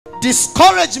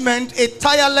Discouragement, a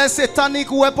tireless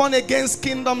satanic weapon against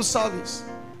kingdom service.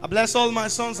 I bless all my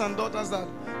sons and daughters that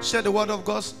share the word of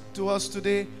God to us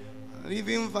today. And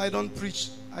even if I don't preach,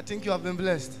 I think you have been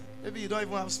blessed. Maybe you don't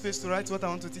even have space to write what I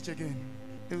want to teach again.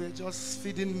 They were just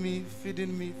feeding me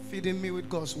with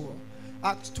God's word.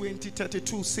 Acts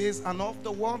 20:32 says, and of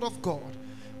the word of God,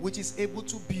 which is able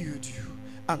to build you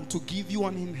and to give you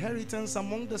an inheritance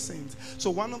among the saints. So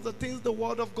one of the things the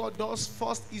word of God does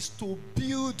first is to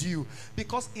build you,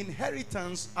 because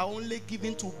inheritance are only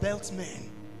given to built men.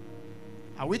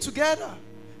 Are we together?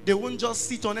 They won't just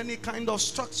sit on any kind of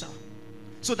structure.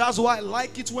 So that's why I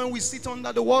like it when we sit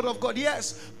under the word of God.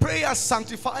 Yes, prayer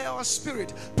sanctifies our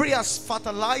spirit. Prayer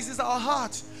fertilizes our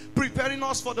heart, preparing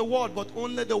us for the word, but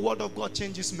only the word of God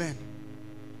changes men.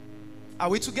 Are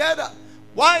we together?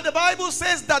 Why the Bible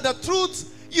says that the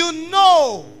truth you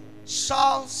know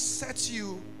shall set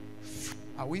you free.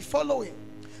 Are we following?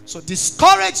 So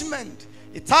discouragement,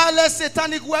 a tireless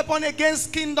satanic weapon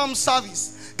against kingdom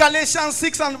service. Galatians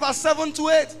 6 and verse 7 to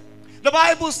 8. The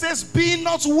Bible says, be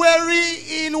not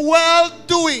weary in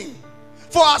well-doing.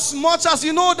 For as much as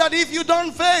you know that if you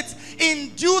don't faith, in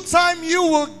due time you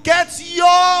will get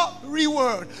your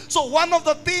reward. So one of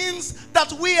the things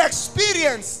that we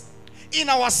experience in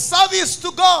our service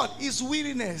to God is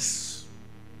weariness.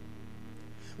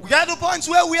 We get to points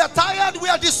where we are tired, we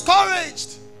are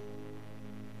discouraged.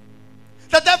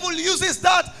 The devil uses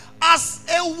that as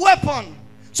a weapon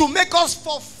to make us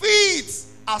forfeit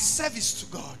our service to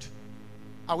God.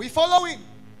 Are we following?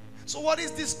 So what is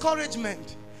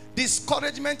discouragement?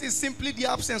 Discouragement is simply the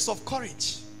absence of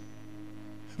courage.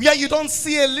 Where you don't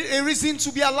see a reason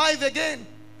to be alive again.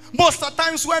 Most of the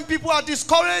times when people are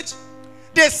discouraged,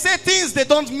 they say things they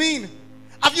don't mean.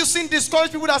 Have you seen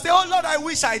discouraged people that say, oh Lord, I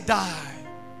wish I die?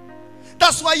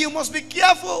 That's why you must be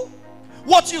careful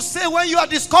what you say when you are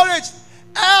discouraged,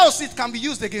 else it can be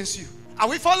used against you. Are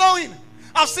we following?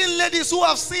 I've seen ladies who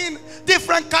have seen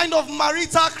different kind of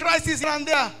marital crises here and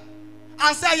there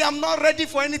and say, I am not ready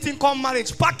for anything called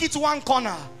marriage. Pack it one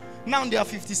corner. Now they are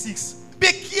 56.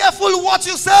 Be careful what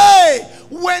you say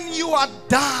when you are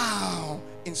down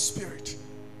in spirit.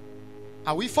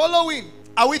 Are we following?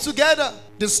 Are we together?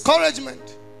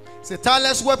 Discouragement. It's a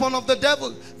tireless weapon of the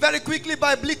devil. Very quickly,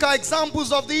 biblical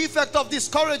examples of the effect of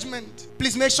discouragement.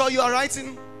 Please make sure you are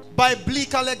writing.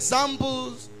 Biblical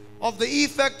examples of the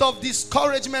effect of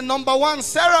discouragement. Number one,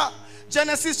 Sarah.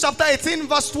 Genesis chapter 18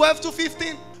 verse 12 to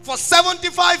 15. For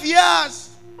 75 years,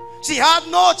 she had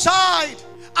no child.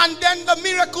 And then the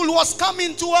miracle was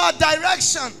coming to her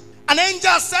direction. An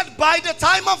angel said, by the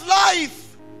time of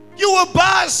life, you will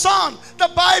bear a son. The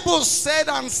Bible said,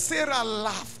 and Sarah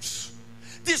laughed.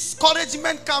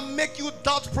 Discouragement can make you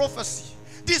doubt prophecy.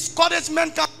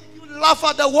 Discouragement can make you laugh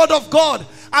at the word of God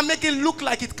and make it look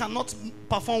like it cannot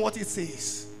perform what it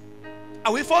says.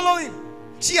 Are we following?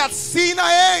 She had seen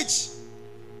her age.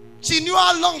 She knew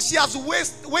how long she has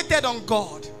waited on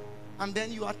God. And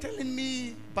then you are telling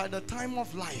me by the time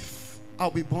of life,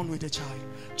 I'll be born with a child.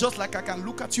 Just like I can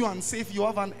look at you and say, if you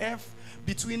have an F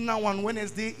between now and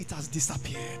Wednesday, it has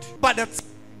disappeared. By the time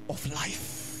of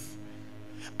life,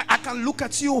 I can look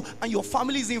at you and your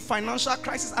family is in financial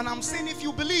crisis, and I'm saying, if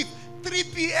you believe, 3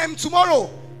 p.m. tomorrow,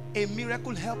 a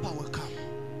miracle helper will come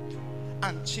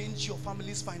and change your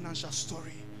family's financial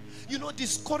story. You know,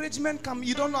 discouragement can,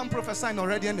 you don't know I'm prophesying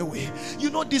already anyway. You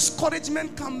know,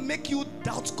 discouragement can make you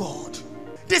doubt God.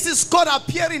 This is God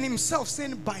appearing himself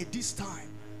saying, by this time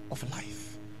of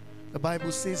life. The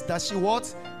Bible says that she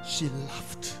what? She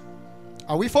laughed.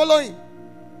 Are we following?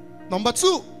 Number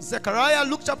two, Zechariah,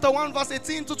 Luke chapter 1 verse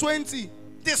 18 to 20.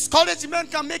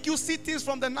 Discouragement can make you see things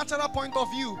from the natural point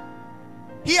of view.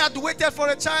 He had waited for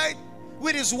a child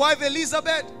with his wife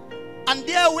Elizabeth. And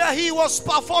there where he was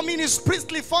performing his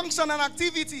priestly function and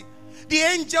activity, the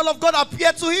angel of God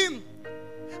appeared to him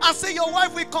and said, your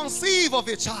wife will conceive of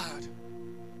a child.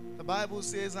 The Bible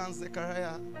says, and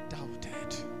Zechariah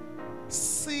doubted,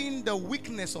 seeing the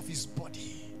weakness of his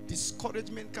body.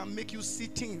 Discouragement can make you see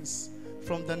things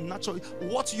from the natural.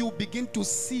 What you begin to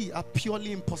see are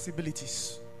purely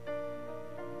impossibilities.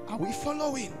 Are we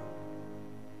following?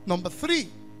 Number three,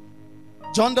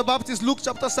 John the Baptist, Luke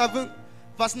chapter 7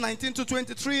 verse 19 to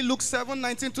 23. Luke 7,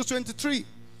 19 to 23.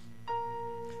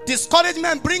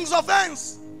 Discouragement brings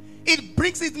offense.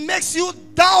 It makes you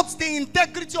doubt the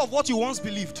integrity of what you once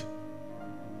believed.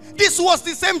 This was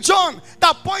the same John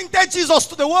that pointed Jesus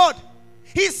to the word.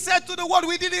 He said to the world,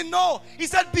 we didn't know. He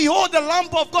said, behold the Lamb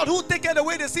of God who taketh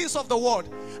away the sins of the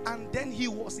world. And then he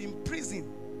was in prison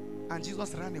and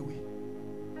Jesus ran away.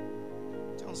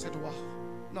 John said, wow,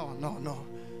 no.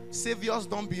 Saviors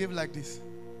don't behave like this.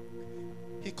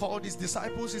 He called his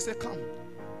disciples. He said, come,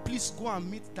 please go and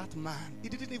meet that man. He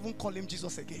didn't even call him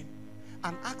Jesus again.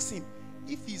 And ask him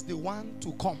if he's the one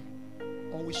to come,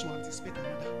 or we should anticipate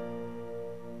another.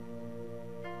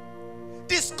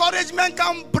 Discouragement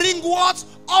can bring what?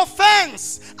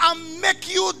 Offense, and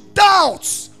make you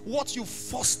doubt what you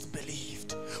first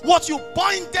believed, what you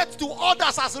pointed to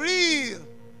others as real.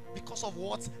 Because of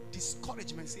what?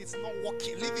 Discouragement. Say it's not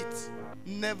working, leave it.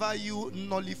 Never you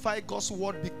nullify God's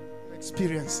word because of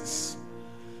experiences.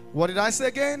 What did I say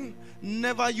again?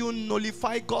 Never you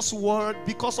nullify God's word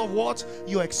because of what?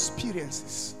 Your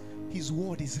experiences. His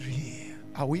word is real.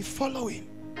 Are we following?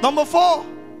 Number 4,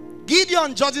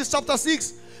 Gideon, Judges chapter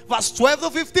 6, verse 12 to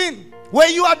 15. Where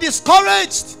you are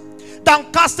discouraged,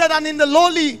 downcasted, and in the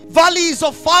lowly valleys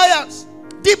of fires,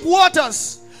 deep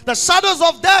waters, the shadows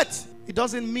of death. It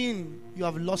doesn't mean you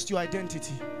have lost your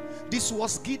identity. This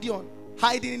was Gideon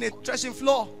hiding in a threshing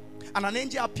floor, and an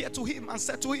angel appeared to him and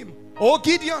said to him, "O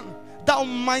Gideon, thou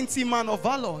mighty man of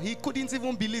valor." He couldn't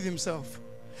even believe himself.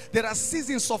 There are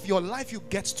seasons of your life you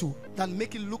get to that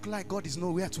make it look like God is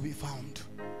nowhere to be found.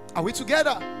 Are we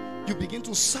together? You begin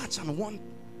to search and wonder,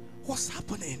 what's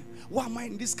happening? Why am I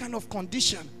in this kind of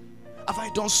condition? Have I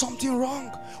done something wrong?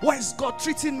 Why is God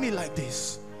treating me like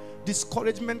this?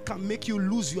 Discouragement can make you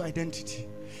lose your identity.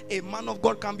 A man of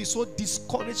God can be so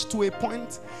discouraged to a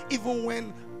point, even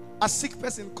when a sick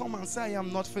person come and say, "I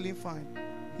am not feeling fine,"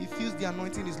 he feels the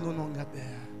anointing is no longer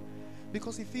there.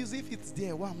 Because he feels, if it's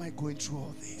there, why am I going through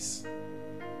all this?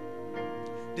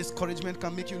 Discouragement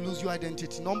can make you lose your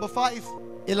identity. Number 5,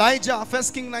 Elijah,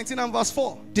 1 Kings 19 and verse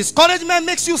 4. Discouragement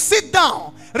makes you sit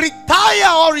down,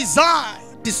 retire or resign.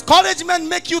 Discouragement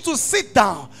makes you to sit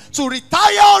down, to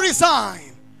retire or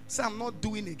resign. Say, I'm not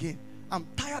doing again. I'm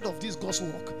tired of this God's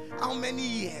work. How many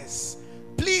years?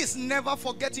 Please never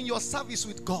forget in your service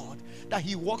with God that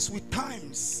he works with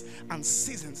times and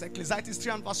seasons. Ecclesiastes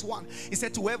 3 and verse 1. He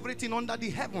said, to everything under the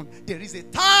heaven, there is a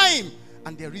time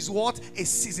and there is what? A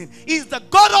season. He is the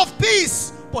God of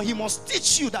peace, but he must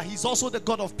teach you that he's also the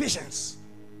God of patience.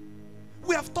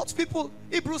 We have taught people,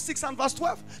 Hebrews 6 and verse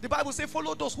 12. The Bible says,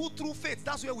 follow those who through faith.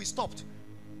 That's where we stopped.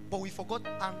 But we forgot,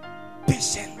 and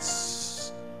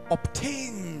patience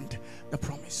obtained the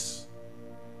promise.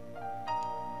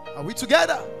 Are we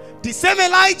together? The same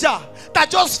Elijah that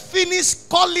just finished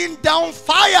calling down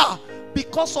fire,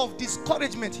 because of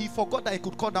discouragement, he forgot that he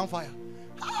could call down fire.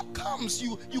 How comes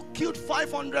you killed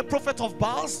 500 prophets of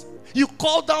Baals? You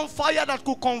called down fire that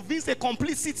could convince a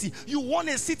complete city. You won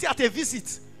a city at a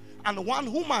visit. And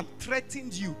one woman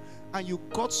threatened you. And you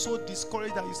got so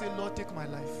discouraged that you said, Lord, take my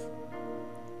life.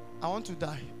 I want to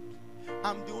die.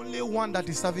 I'm the only one that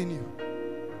is serving you.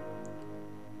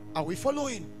 Are we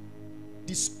following?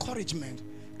 Discouragement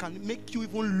can make you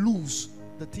even lose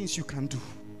the things you can do.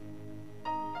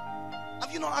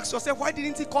 Have you not asked yourself, why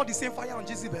didn't he call the same fire on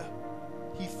Jezebel?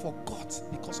 He forgot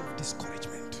because of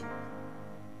discouragement.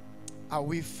 Are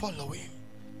we following?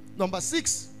 Number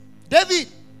 6, David,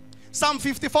 Psalm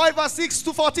 55 verse 6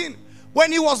 to 14.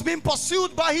 When he was being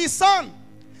pursued by his son,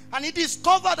 and he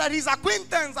discovered that his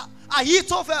acquaintance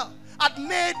Ahithophel had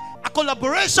made a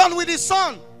collaboration with his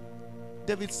son,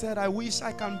 David said, I wish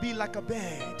I can be like a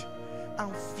bird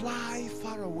and fly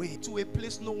far away to a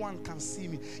place no one can see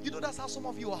me. You know, that's how some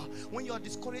of you are. When you are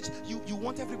discouraged, you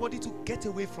want everybody to get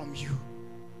away from you.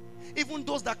 Even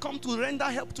those that come to render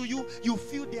help to you, you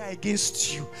feel they are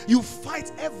against you. You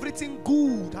fight everything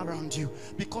good around you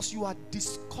because you are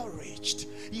discouraged.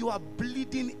 You are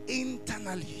bleeding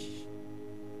internally.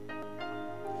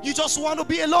 You just want to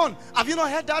be alone. Have you not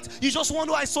heard that? You just want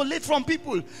to isolate from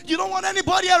people. You don't want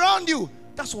anybody around you.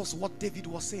 That was what David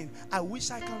was saying. I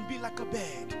wish I can be like a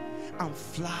bird and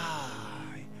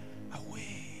fly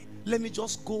away. Let me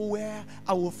just go where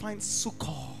I will find succor.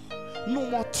 No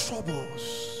more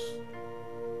troubles.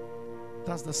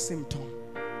 That's the symptom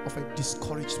of a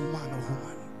discouraged man or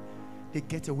woman. They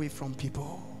get away from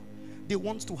people. They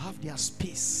want to have their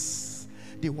space.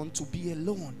 They want to be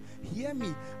alone. Hear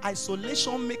me.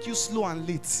 Isolation makes you slow and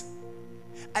late.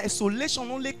 Isolation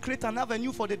only creates an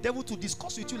avenue for the devil to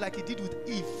discuss with you like he did with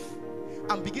Eve,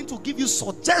 and begin to give you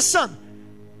suggestion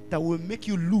that will make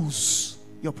you lose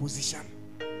your position.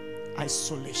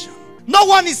 Isolation. No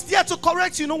one is there to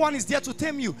correct you. No one is there to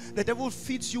tame you. The devil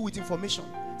feeds you with information.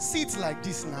 See it like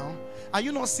this now. Are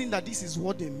you not seeing that this is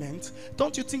what they meant?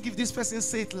 Don't you think if this person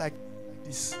said it like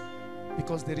this,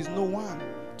 because there is no one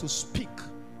to speak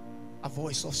a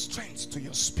voice of strength to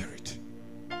your spirit?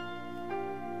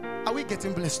 Are we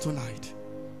getting blessed tonight?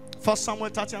 1 Samuel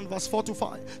 30 and verse 4 to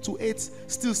 5 to 8,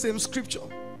 still same scripture.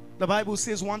 The Bible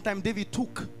says one time David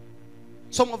took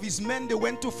some of his men. They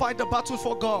went to fight the battle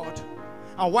for God.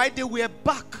 And while they were went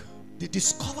back, they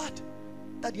discovered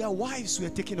that their wives were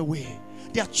taken away,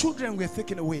 their children were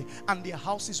taken away, and their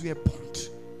houses were burnt.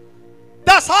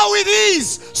 That's how it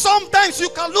is. Sometimes you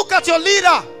can look at your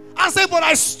leader and say, but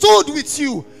I stood with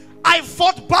you. I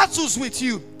fought battles with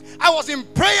you. I was in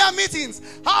prayer meetings.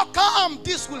 How come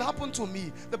this will happen to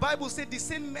me? The Bible said the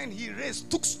same men he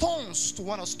raised took stones to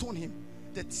want to stone him.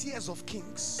 The tears of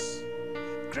kings.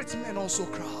 Great men also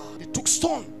cried. They took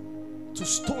stone to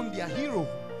stone their hero,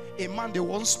 a man they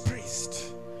once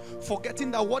praised, forgetting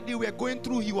that what they were going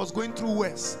through, he was going through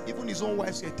worse. Even his own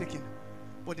wives were taken.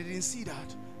 But they didn't see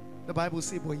that. The Bible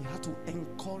says, but he had to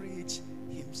encourage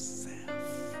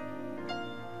himself.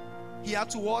 He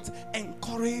had to what?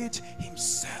 Encourage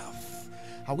himself.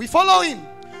 Are we following?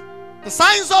 The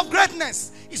signs of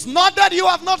greatness is not that you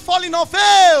have not fallen or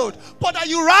failed, but that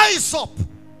you rise up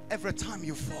every time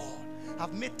you fall.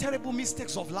 I've made terrible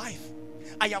mistakes of life.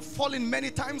 I have fallen many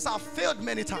times, I've failed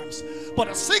many times. But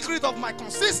the secret of my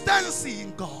consistency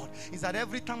in God is that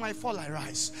every time I fall, I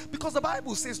rise. Because the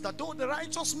Bible says that though the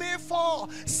righteous may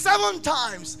fall 7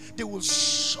 times, they will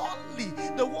surely,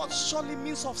 the word surely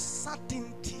means of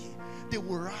certainty, they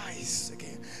will rise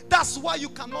again. That's why you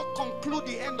cannot conclude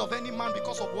the end of any man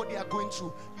because of what they are going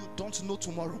through. You don't know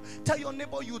tomorrow. Tell your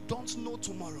neighbor, you don't know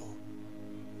tomorrow.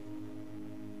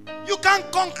 You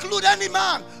can't conclude any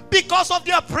man because of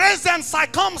their present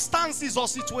circumstances or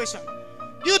situation.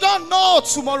 You don't know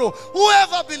tomorrow.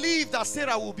 Whoever believed that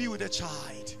Sarah will be with a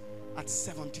child at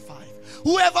 75,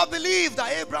 whoever believed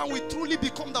that Abraham will truly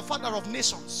become the father of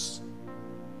nations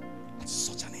at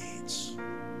such an age,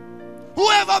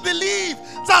 whoever believed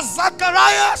that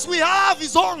Zacharias will have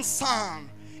his own son,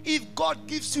 if God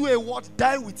gives you a word,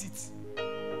 die with it.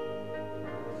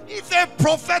 If a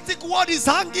prophetic word is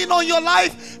hanging on your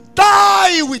life,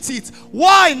 die with it.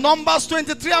 Why? Numbers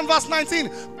 23 and verse 19.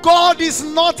 God is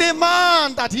not a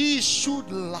man that he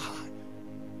should lie,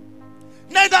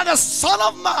 neither the Son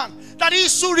of Man that he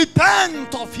should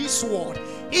repent of his word.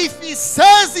 If he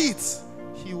says it,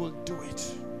 he will do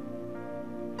it.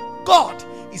 God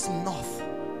is not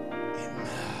a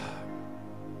man.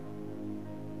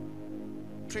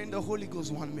 Pray in the Holy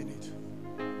Ghost 1 minute.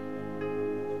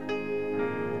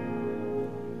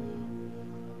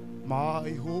 My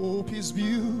hope is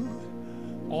built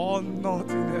on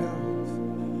nothing else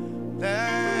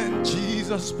than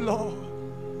Jesus' blood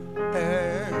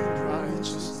and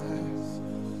righteousness.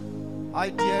 I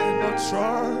dare not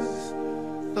trust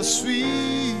the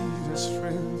sweetest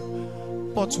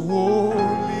friend, but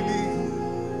wholly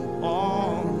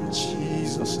on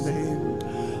Jesus' name.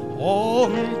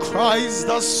 On Christ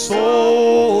the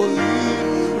solid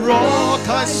rock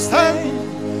I stand.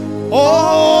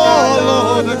 All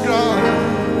of the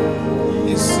ground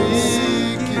is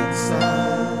sinking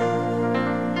sand.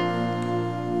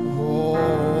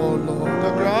 All of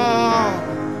the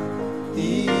ground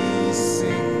is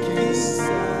sinking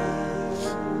sand.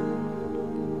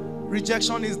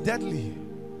 Rejection is deadly.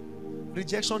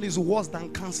 Rejection is worse than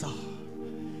cancer,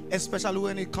 especially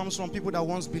when it comes from people that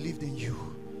once believed in you.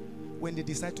 When they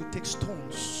decide to take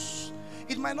stones,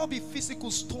 it might not be physical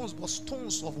stones, but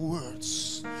stones of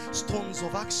words, stones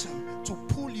of action to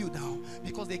pull you down,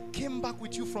 because they came back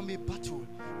with you from a battle.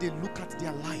 They look at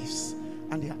their lives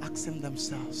and they are asking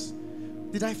themselves,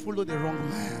 did I follow the wrong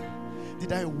man?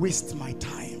 Did I waste my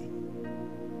time?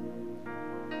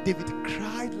 David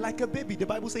cried like a baby. The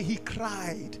Bible says he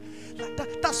cried like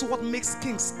that. That's what makes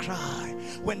kings cry.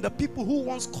 When the people who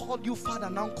once called you father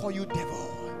now call you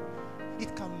devil,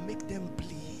 it can make them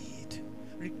bleed.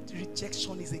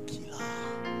 Rejection is a killer.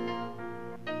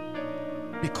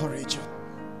 Be courageous.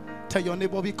 Tell your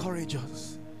neighbor, be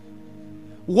courageous.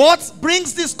 What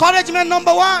brings discouragement?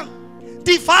 Number 1,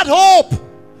 deferred hope.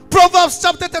 Proverbs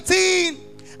chapter 13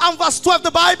 and verse 12,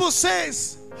 the Bible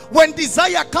says, when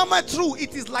desire cometh through,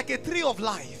 it is like a tree of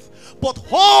life, but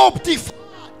hope deferred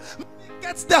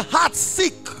gets the heart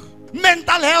sick.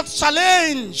 Mental health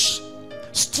challenge,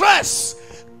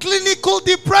 stress, clinical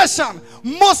depression,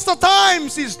 most of the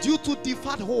times is due to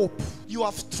deferred hope. You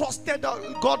have trusted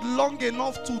God long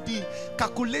enough to the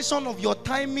calculation of your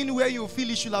timing where you feel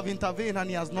he should have intervened, and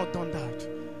he has not done that.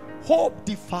 Hope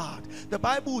deferred. The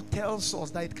Bible tells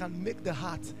us that it can make the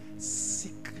heart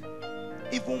sick.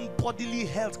 Even bodily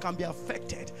health can be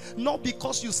affected. Not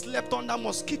because you slept under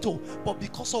mosquito, but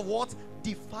because of what?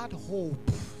 Deferred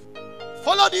hope.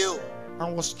 Followed you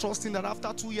and was trusting that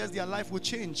after 2 years their life would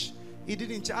change. It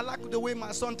didn't change. I like the way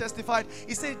my son testified.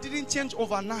 He said it didn't change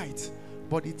overnight,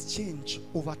 but it changed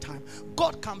over time.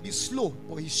 God can be slow,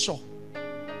 but he's sure.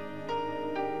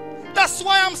 That's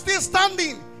why I'm still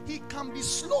standing. He can be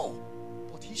slow,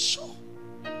 but he's sure.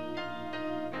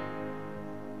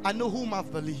 I know whom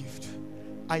I've believed.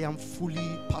 I am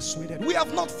fully persuaded. We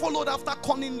have not followed after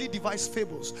cunningly devised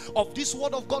fables. Of this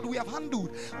word of God we have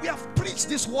handled. We have preached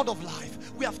this word of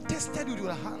life. We have tested with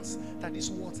our hands that these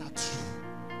words are true.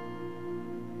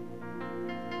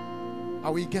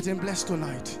 Are we getting blessed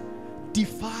tonight?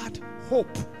 Deferred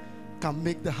hope can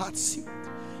make the heart sick.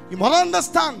 You must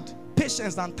understand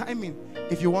patience and timing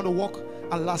if you want to walk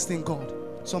and last in God.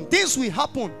 Some things will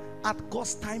happen at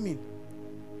God's timing.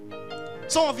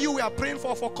 Some of you we are praying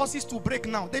for curses to break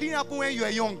now. They didn't happen when you were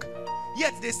young.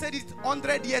 Yet they said it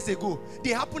 100 years ago. They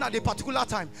happen at a particular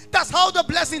time. That's how the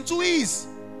blessing too is.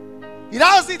 It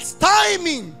has its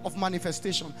timing of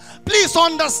manifestation. Please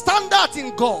understand that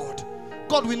in God.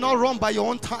 God will not run by your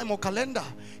own time or calendar.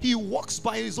 He works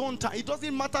by his own time. It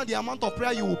doesn't matter the amount of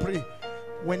prayer you will pray.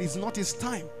 When it's not his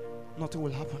time, nothing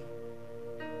will happen.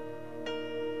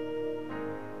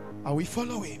 Are we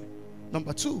following?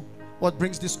 Number 2. What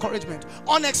brings discouragement?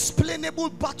 Unexplainable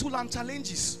battle and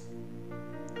challenges.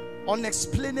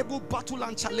 Unexplainable battle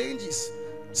and challenges.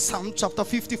 Psalm chapter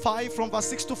 55 from verse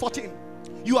 6 to 14.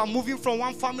 You are moving from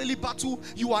one family battle,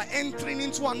 you are entering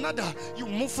into another. You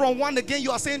move from one again, you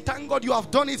are saying thank God you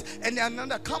have done it, and then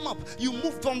another come up. You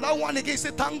move from that one again, say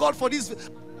thank God for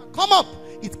this. Come up.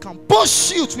 It can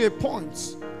push you to a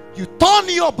point. You turn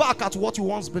your back at what you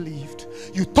once believed.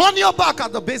 You turn your back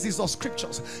at the basis of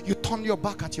scriptures. You turn your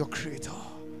back at your creator.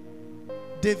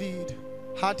 David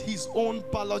had his own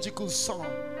biological son,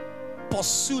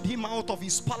 pursued him out of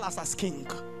his palace as king,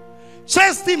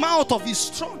 chased him out of his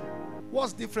throne.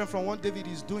 What's different from what David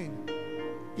is doing?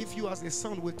 If you as a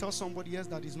son will tell somebody else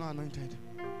that is not anointed,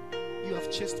 you have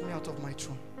chased me out of my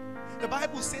throne. The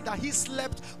Bible said that he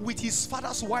slept with his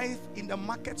father's wife in the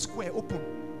market square open.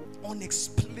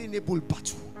 Unexplainable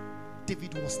battle.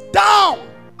 David was down.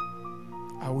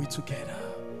 Are we together?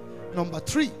 Number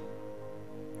 3.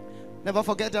 Never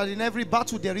forget that in every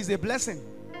battle there is a blessing.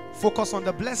 Focus on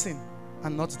the blessing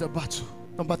and not the battle.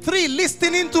 Number 3,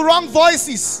 listening to wrong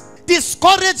voices.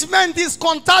 Discouragement is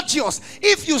contagious.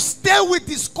 If you stay with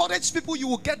discouraged people, you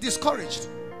will get discouraged.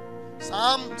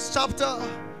 Psalms chapter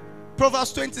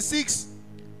Proverbs 26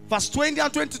 verse 20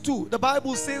 and 22, the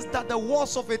Bible says that the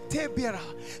words of a talebearer,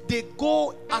 they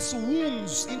go as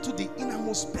wounds into the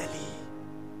innermost belly.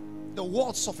 The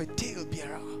words of a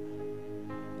talebearer.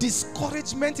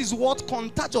 Discouragement is what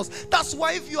contagious. That's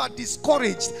why if you are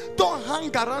discouraged, don't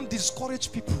hang around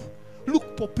discouraged people.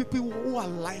 Look for people who are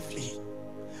lively.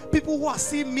 People who are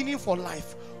seeing meaning for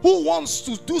life. Who wants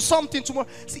to do something tomorrow.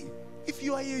 See, if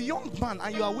you are a young man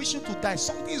and you are wishing to die,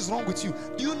 something is wrong with you.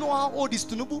 Do you know how old is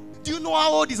Tinubu? Do you know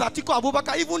how old is Atiku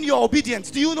Abubakar? Even your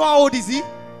obedience. Do you know how old is he?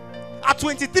 At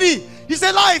 23. He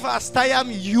said, life has tired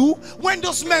me. You, when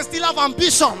those men still have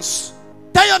ambitions,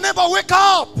 tell your neighbor, wake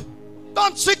up.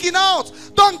 Don't chicken out.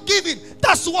 Don't give in.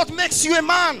 That's what makes you a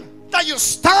man. That you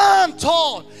stand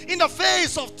tall in the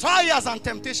face of trials and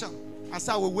temptation. And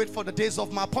so I will wait for the days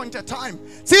of my appointed time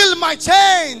till my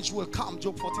change will come.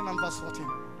 Job 14 and verse 14.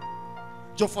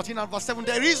 Job 14 and verse 7.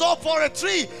 There is hope for a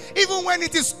tree, even when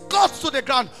it is cut to the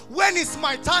ground. When is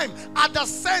my time? At the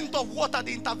scent of water,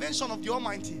 the intervention of the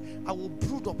Almighty, I will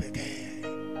brood up again.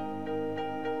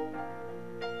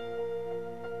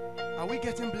 Are we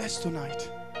getting blessed tonight?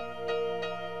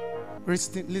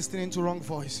 Listening to wrong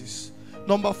voices.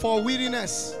 Number 4,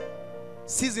 weariness.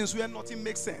 Seasons where nothing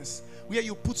makes sense, where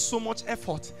you put so much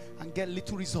effort and get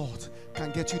little result,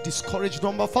 can get you discouraged.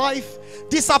 Number 5,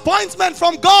 disappointment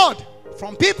from God,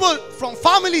 from people, from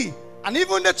family, and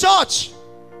even the church.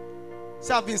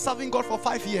 Say, I've been serving God for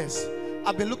 5 years.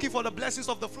 I've been looking for the blessings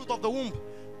of the fruit of the womb.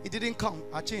 It didn't come.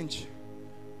 I change.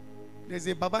 There's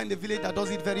a Baba in the village that does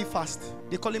it very fast.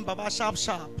 They call him Baba Sharp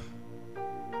Sharp.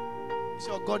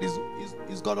 So God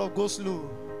is God of go slow.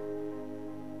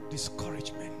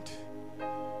 Discouragement.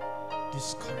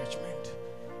 Discouragement.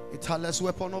 A tireless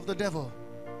weapon of the devil.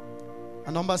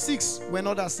 And number 6, when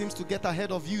others seems to get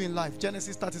ahead of you in life.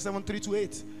 Genesis 37, 3-8.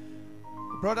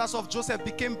 The brothers of Joseph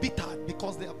became bitter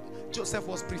because Joseph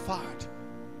was preferred.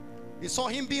 They saw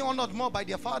him being honored more by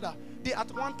their father. They at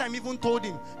one time even told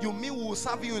him, you mean we will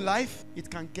serve you in life? It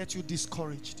can get you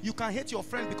discouraged. You can hate your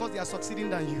friend because they are succeeding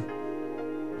than you.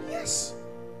 Yes.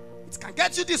 It can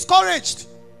get you discouraged.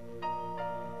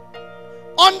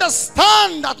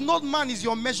 Understand that no man is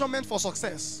your measurement for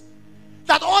success.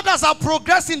 That others are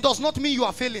progressing does not mean you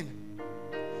are failing.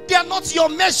 They are not your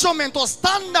measurement or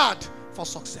standard for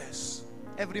success.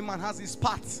 Every man has his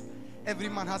path. Every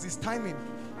man has his timing.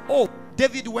 Oh,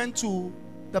 David went to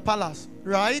the palace,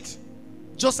 right?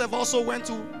 Joseph also went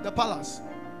to the palace.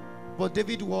 But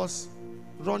David was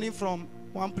running from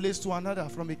one place to another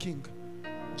from a king.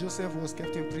 Joseph was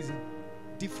kept in prison.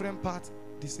 Different path,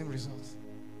 the same result.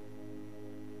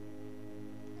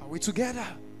 Are we together?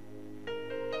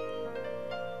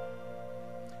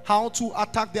 How to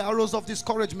attack the arrows of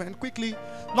discouragement? Quickly.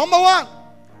 Number one,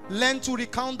 learn to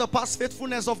recount the past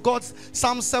faithfulness of God.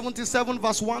 Psalm 77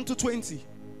 verse 1 to 20.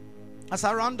 As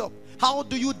I round up, how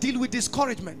do you deal with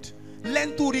discouragement?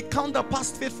 Learn to recount the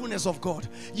past faithfulness of God.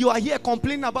 You are here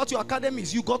complaining about your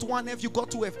academics. You got 1F, you got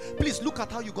 2F. Please look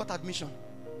at how you got admission.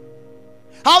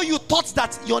 How you thought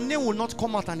that your name will not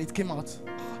come out and it came out.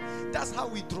 That's how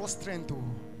we draw strength. Oh.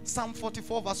 Psalm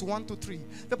 44 verse 1 to 3.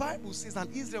 The Bible says that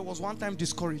Israel was one time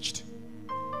discouraged.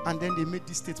 And then they made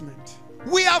this statement.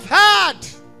 We have heard,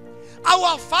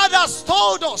 our fathers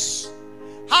told us,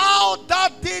 how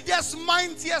that did their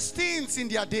mightiest things in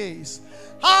their days.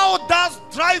 How does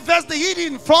drivers the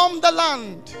hidden from the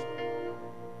land?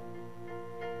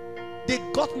 They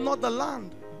got not the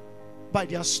land by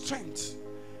their strength,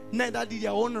 neither did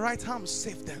their own right hand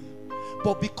save them.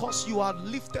 But because you had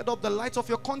lifted up the light of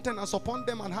your countenance upon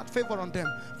them and had favor on them.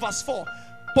 Verse 4.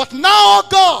 But now, O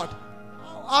God,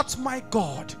 thou art my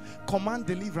God, command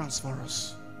deliverance for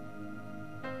us.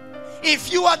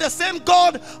 If you are the same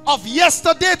God of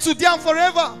yesterday, today, and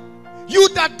forever, you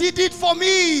that did it for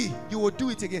me, you will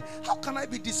do it again. How can I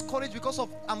be discouraged because of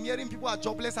I'm hearing people are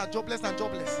jobless, and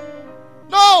jobless?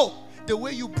 No! The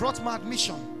way you brought my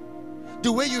admission,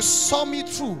 the way you saw me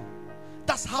through,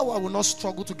 that's how I will not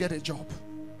struggle to get a job.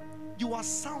 You are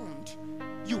sound.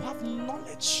 You have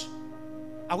knowledge.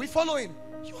 Are we following?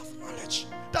 You have knowledge.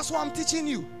 That's what I'm teaching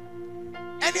you.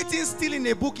 Anything still in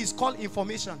a book is called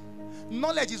information.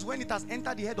 Knowledge is when it has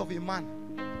entered the head of a man.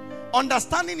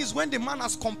 Understanding is when the man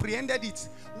has comprehended it.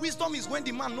 Wisdom is when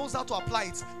the man knows how to apply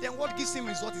it. Then what gives him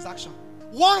result is action.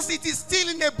 Once it is still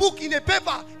in a book, in a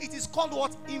paper, it is called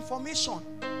what? Information.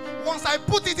 Once I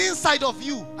put it inside of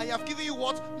you, I have given you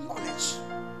what? Knowledge.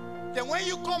 Then when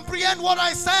you comprehend what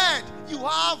I said, you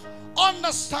have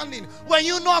understanding. When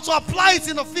you know how to apply it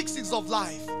in the fixings of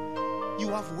life, you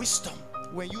have wisdom.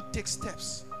 When you take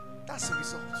steps, that's the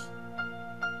result.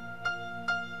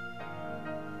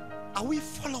 Are we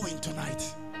following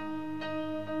tonight?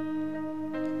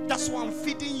 That's why I'm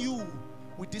feeding you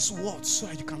with this word so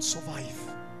that you can survive.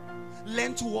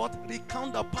 Learn to what?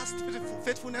 Recount the past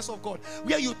faithfulness of God.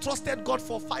 Where you trusted God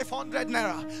for 500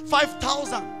 naira,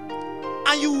 5,000,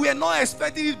 and you were not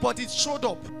expecting it, but it showed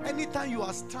up. Anytime you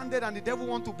are stranded and the devil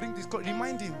want to bring this God,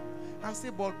 remind him and say,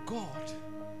 but God,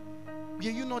 are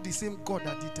you not the same God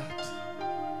that did that?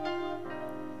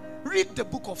 Read the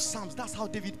book of Psalms. That's how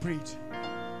David prayed.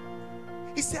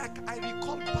 He said, I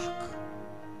recall back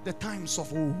the times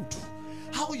of old.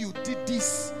 How you did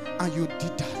this and you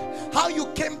did that. How you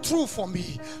came through for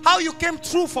me. How you came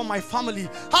through for my family.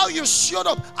 How you showed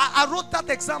up. I wrote that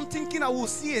exam thinking I will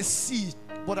see a C,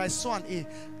 but I saw an A.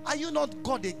 Are you not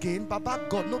God again? Baba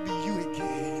God, not be you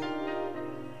again.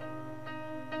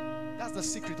 That's the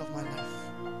secret of my life.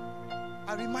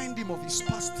 I remind him of his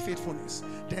past faithfulness.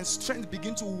 Then strength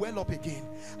begin to well up again.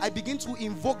 I begin to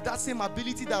invoke that same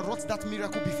ability that wrought that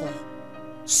miracle before.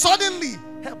 Suddenly,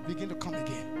 help begin to come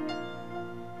again.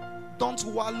 Don't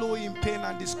wallow in pain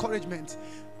and discouragement.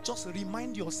 Just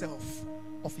remind yourself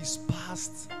of his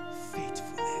past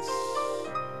faithfulness.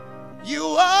 You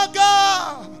are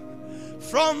God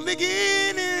from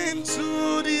beginning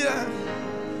to the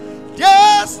end.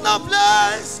 There's no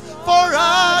place for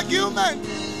argument.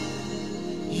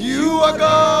 You are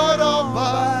God all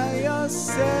by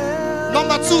yourself.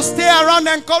 Number 2, stay around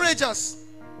and encourage us.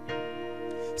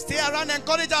 Stay around and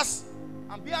encourage us.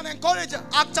 And be an encourager.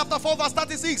 Acts chapter 4 verse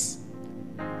 36.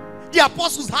 The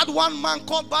apostles had one man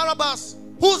called Barabbas,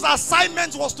 whose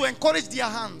assignment was to encourage their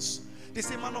hands. They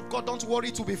say, man of God, don't worry,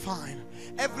 it will be fine.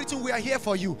 Everything, we are here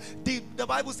for you. The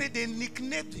Bible said they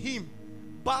nicknamed him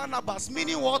Barnabas,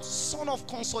 meaning what? Son of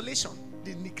consolation.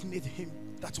 They nicknamed him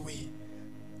that way.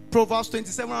 Proverbs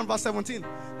 27 and verse 17.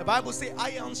 The Bible says,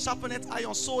 iron sharpeneth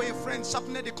iron, so a friend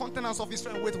sharpeneth the countenance of his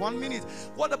friend. Wait 1 minute.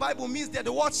 What the Bible means there,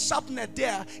 the word sharpeneth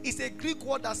there is a Greek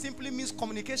word that simply means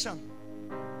communication.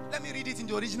 Let me read it in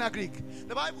the original Greek.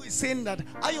 The Bible is saying that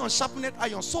iron sharpeneth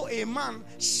iron, so a man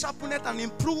sharpeneth and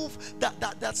improve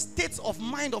that state of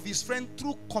mind of his friend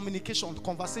through communication,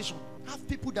 conversation. Have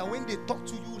people that when they talk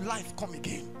to you, life come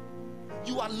again.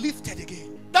 You are lifted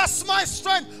again. That's my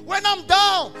strength. When I'm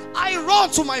down, I run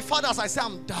to my fathers. I say,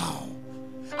 I'm down.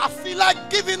 I feel like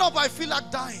giving up. I feel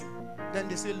like dying. Then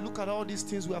they say, look at all these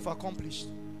things we have accomplished.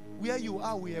 Where you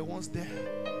are, we were once there.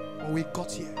 When we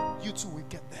got here, you too will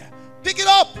get there. Pick it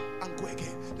up and go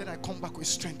again. Then I come back with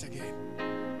strength again.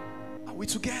 Are we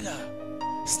together?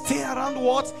 Stay around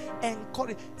what?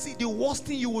 Encourage. See, the worst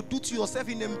thing you will do to yourself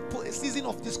in a season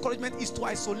of discouragement is to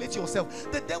isolate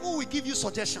yourself. The devil will give you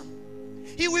suggestion.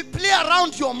 He will play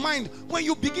around your mind. When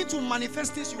you begin to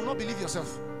manifest things, you will not believe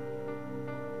yourself.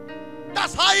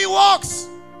 That's how he works.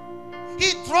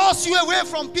 He draws you away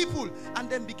from people and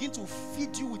then begin to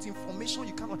feed you with information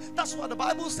you cannot. That's what the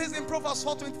Bible says in Proverbs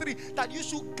 4:23, that you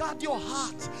should guard your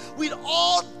heart with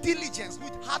all diligence,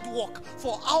 with hard work,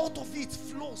 for out of it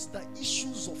flows the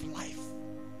issues of life.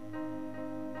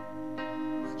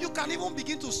 You can even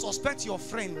begin to suspect your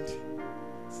friend.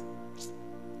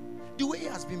 The way he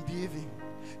has been behaving,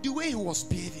 the way he was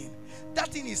behaving, that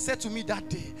thing he said to me that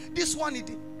day, this one,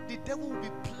 the devil will be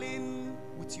playing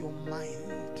with your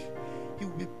mind. He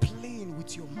will be playing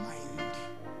with your mind.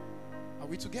 Are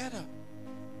we together?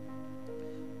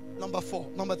 Number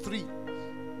 3,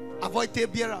 avoid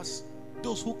tale-bearers,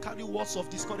 those who carry words of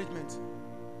discouragement.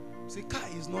 Say, Kai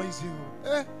is not easy.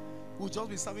 We'll just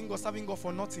be serving God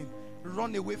for nothing.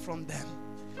 Run away from them.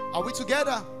 Are we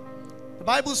together? The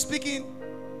Bible speaking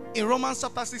in Romans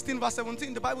chapter 16 verse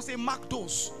 17, the Bible says, mark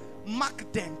those,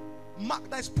 mark them. Mark,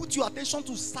 that is, put your attention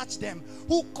to search them,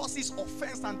 who causes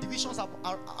offense and divisions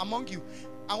among you.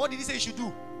 And what did he say you should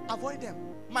do? Avoid them.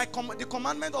 The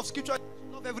commandment of scripture,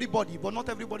 love everybody, but not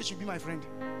everybody should be my friend.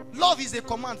 Love is a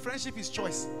command, friendship is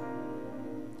choice.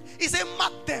 He said,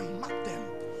 mark them,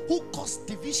 who cause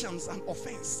divisions and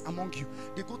offense among you.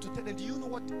 They go to tell them, do you know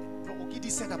what Ogidi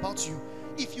said about you?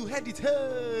 If you heard it,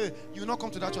 hey, you will not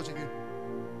come to that church again.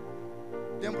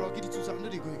 Then Ogidi too, no,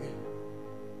 they go again.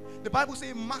 The Bible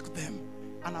says, mark them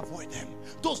and avoid them.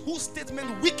 Those whose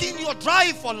statement weaken your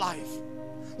drive for life,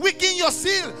 weaken your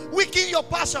zeal, weaken your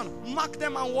passion. Mark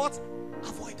them and what?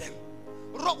 Avoid them.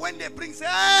 When they bring, say,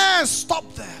 hey,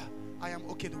 stop there. I am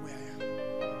okay the way I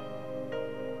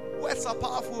am. Words are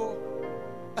powerful.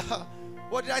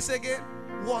 What did I say again?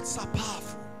 Words are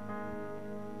powerful.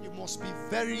 You must be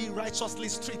very righteously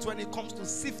strict when it comes to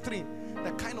sifting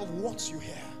the kind of words you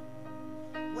hear.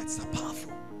 Words are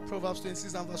powerful. Proverbs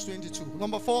 26 and verse 22.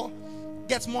 Number 4,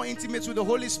 get more intimate with the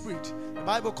Holy Spirit. The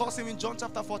Bible calls him in John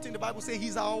chapter 14. The Bible says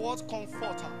he's our what?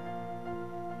 Comforter.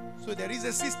 So there is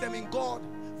a system in God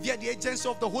via the agency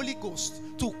of the Holy Ghost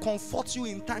to comfort you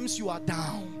in times you are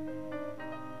down.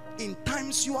 In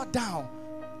times you are down.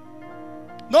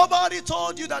 Nobody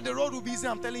told you that the road will be easy.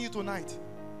 I'm telling you tonight.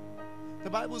 The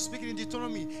Bible speaking in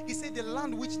Deuteronomy, he said, the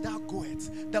land which thou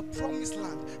goest, the promised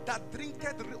land that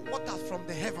drinketh water from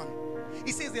the heaven.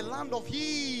 He says the land of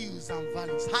hills and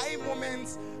valleys, high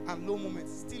moments and low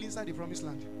moments, still inside the promised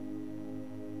land.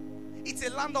 It's a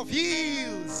land of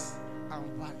hills and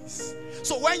valleys.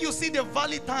 So when you see the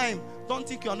valley time, don't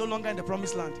think you are no longer in the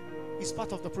promised land. It's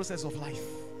part of the process of life.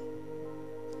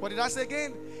 What did I say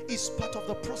again? It's part of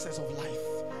the process of life.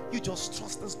 You just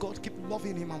trust as God, keep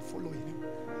loving him and following him.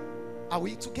 Are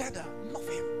we together? Love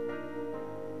him.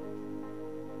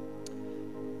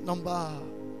 Number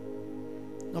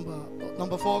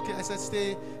 4, okay, I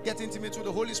said get intimate with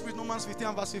the Holy Spirit. Romans 15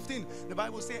 and verse 15. The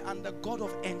Bible says, and the God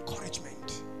of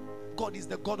encouragement. God is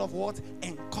the God of what?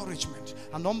 Encouragement.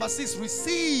 And number 6,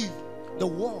 receive the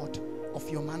word of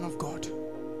your man of God.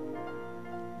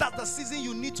 That's the season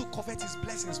you need to covet his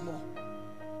blessings more.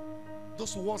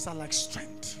 Those words are like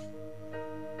strength.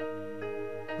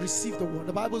 Receive the word.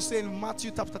 The Bible says in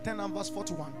Matthew chapter 10 and verse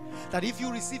 41 that if you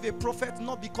receive a prophet,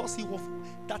 not because he's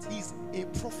a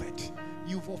prophet,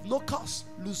 you've of no cause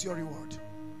lose your reward.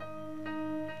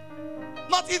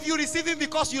 Not if you receive him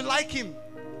because you like him,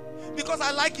 because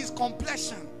I like his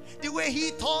complexion, the way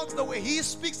he talks, the way he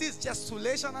speaks, is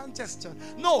gesticulation and gesture.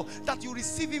 No, that you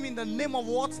receive him in the name of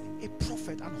what? A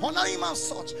prophet, and honor him as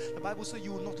such. The Bible says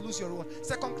you will not lose your reward.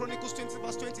 2 Chronicles 20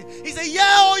 verse 20. He said,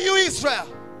 yeah, O you Israel.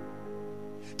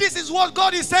 This is what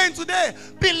God is saying today.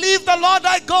 Believe the Lord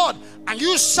thy God, and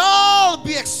you shall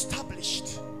be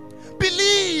established.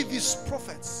 Believe his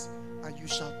prophets, and you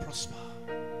shall prosper.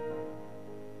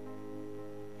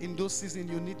 In those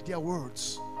seasons, you need their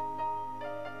words.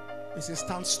 It says,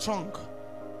 stand strong.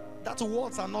 That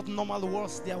words are not normal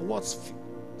words. They are words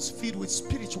filled with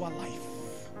spiritual life.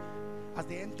 As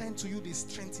they enter into you, they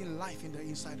strengthen life in the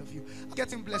inside of you. I'm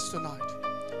getting blessed tonight.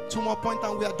 2 more points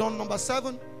and we are done. Number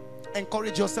 7.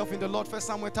 Encourage yourself in the Lord. 1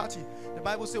 Samuel 30. The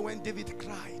Bible says when David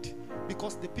cried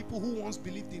because the people who once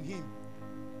believed in him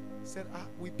said,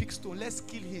 we pick stone, let's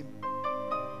kill him.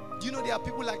 Do you know there are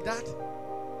people like that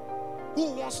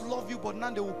who once loved you, but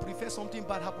now they will prefer something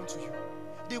bad happen to you.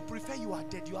 They prefer you are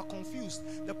dead. You are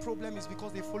confused. The problem is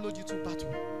because they followed you to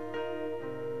battle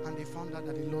and they found out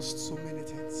that they lost so many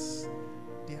things.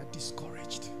 They are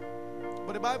discouraged.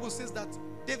 But the Bible says that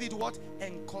David what?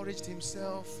 Encouraged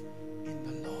himself in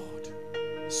the Lord.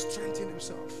 strengthen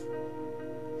himself.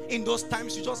 In those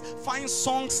times, you just find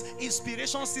songs,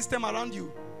 inspiration system around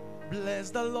you. Bless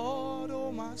the Lord,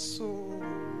 oh my soul.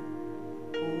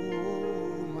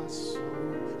 Oh my soul.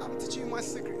 I'm teaching you my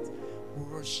secret.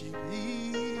 Worship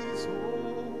his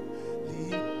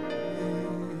holy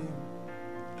name.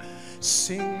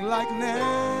 Sing like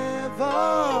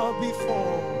never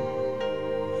before.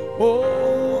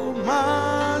 Oh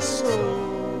my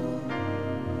soul.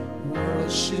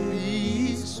 Worship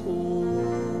his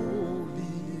holy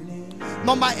name.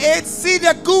 Number 8, see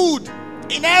the good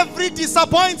in every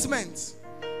disappointment.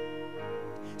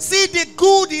 See the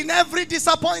good in every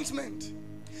disappointment.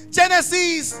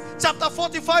 Genesis chapter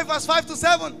 45 verse 5 to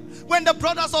 7. When the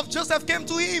brothers of Joseph came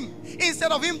to him,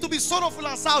 instead of him to be sorrowful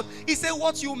and sad, he said,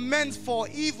 what you meant for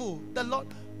evil, the Lord,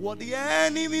 what the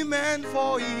enemy meant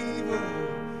for evil,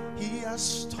 he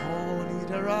has turned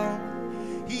it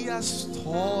around. He has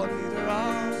turned it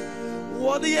around.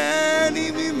 What the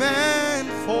enemy meant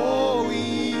for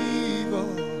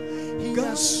evil, he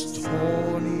has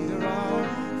turned it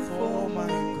around for my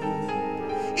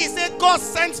good. He said, God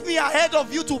sent me ahead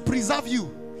of you to preserve you.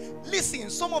 Listen,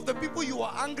 some of the people you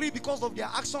are angry because of their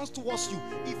actions towards you,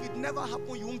 if it never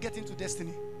happened, you won't get into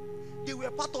destiny. They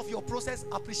were part of your process.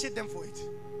 Appreciate them for it.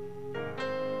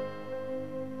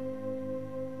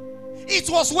 It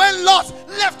was when Lot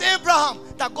left Abraham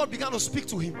that God began to speak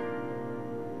to him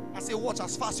and say, watch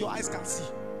as far as your eyes can see.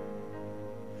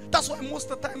 That's why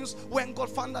most of the times when God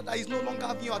found out that he's no longer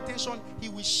having your attention, he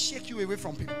will shake you away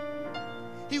from people.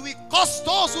 He will cause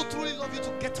those who truly love you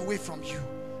to get away from you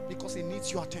because he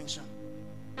needs your attention.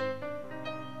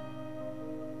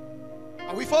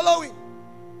 Are we following?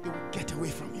 He will get away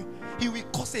from you. He will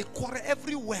cause a quarrel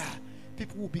everywhere.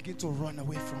 People will begin to run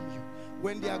away from you.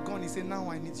 When they are gone, he says, now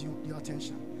I need your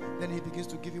attention. Then he begins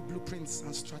to give you blueprints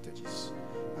and strategies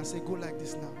and say, go like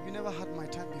this now. You never had my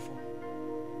time before.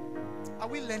 Are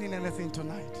we learning anything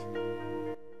tonight?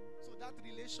 So that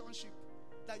relationship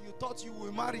that you thought you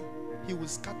will marry, he will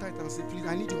scatter it and say, please,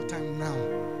 I need your time now.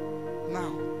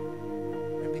 Now.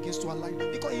 And begins to align.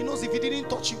 Because he knows if he didn't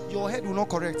touch you, your head will not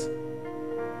correct.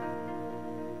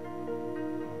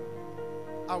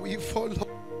 Are we following?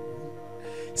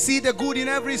 See the good in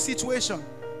every situation.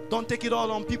 Don't take it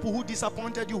all on people who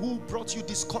disappointed you, who brought you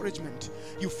discouragement.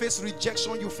 You face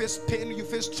rejection, you face pain, you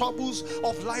face troubles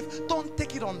of life. Don't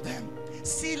take it on them.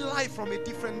 See life from a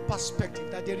different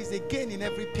perspective, that there is a gain in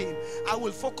every pain. I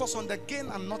will focus on the gain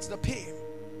and not the pain.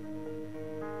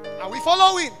 Are we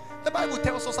following? The Bible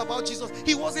tells us about Jesus.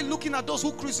 He wasn't looking at those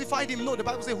who crucified him. No, the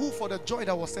Bible says, who for the joy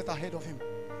that was set ahead of him.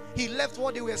 He left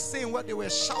what they were saying, what they were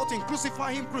shouting,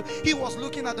 crucify him. He was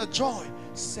looking at the joy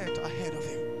set ahead of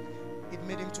him. It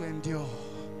made him to endure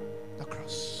the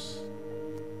cross.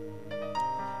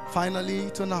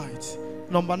 Finally, tonight,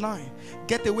 number 9,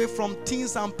 get away from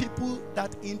things and people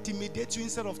that intimidate you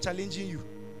instead of challenging you.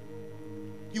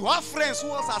 You have friends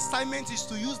whose assignment is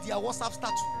to use their WhatsApp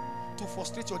status to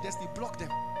frustrate your destiny. Block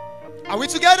them. Are we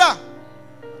together?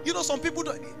 You know, some people,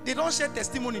 they don't share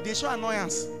testimony, they show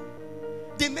annoyance.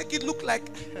 They make it look like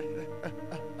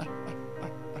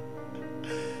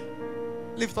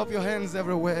lift up your hands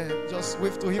everywhere. Just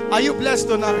wave to him. Are you blessed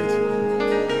tonight?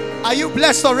 Are you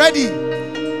blessed already?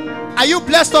 Are you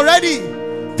blessed already?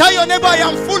 Tell your neighbor, I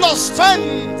am full of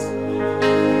strength.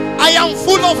 I am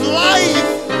full of life.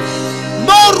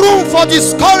 No room for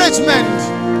discouragement.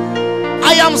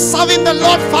 I am serving the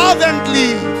Lord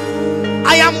fervently.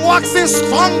 I am waxing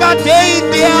stronger day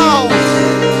in, day out.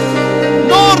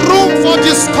 No room for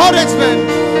discouragement.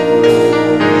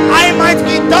 I might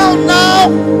be down now,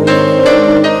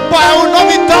 but I will not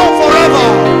be down forever.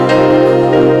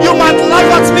 You might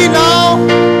laugh at me now,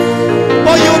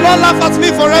 but you will not laugh at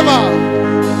me forever.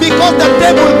 Because the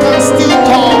table can still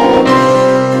turn.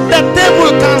 The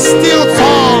table can still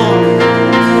turn.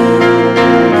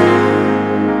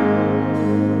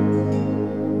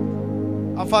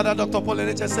 Our father, Dr. Paul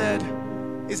Eneche, said,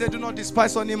 he said, do not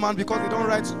despise any man because they don't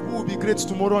write who will be great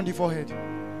tomorrow on the forehead.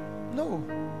 No.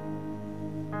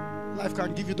 Life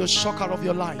can give you the shocker of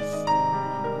your life.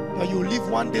 That you live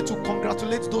one day to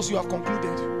congratulate those you have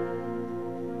concluded.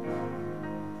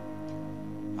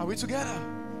 Are we together?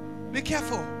 Be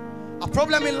careful. A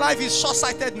problem in life is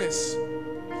short-sightedness.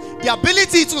 The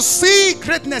ability to see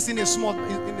greatness in a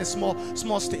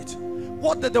small state.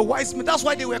 What did the wise men? That's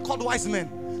why they were called wise men.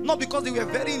 Not because they were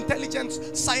very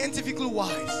intelligent, scientifically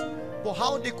wise, but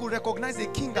how they could recognize a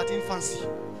king at infancy.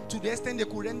 To the extent they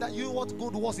could render. You know what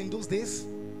God was in those days?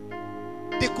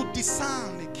 They could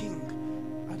discern a king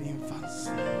at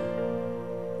infancy.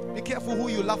 Be careful who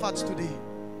you laugh at today.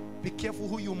 Be careful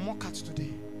who you mock at today.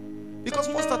 Because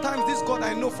most of the times, this God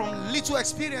I know from little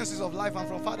experiences of life and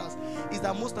from fathers, is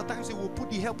that most of the times He will put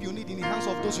the help you need in the hands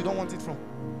of those you don't want it from.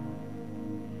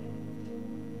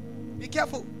 Be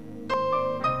careful.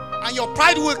 And your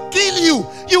pride will kill you.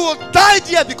 You will die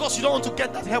there because you don't want to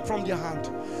get that help from their hand.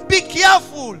 Be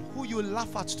careful who you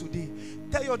laugh at today.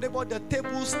 Tell your neighbor the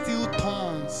table still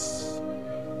turns.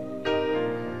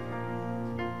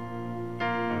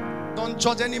 Don't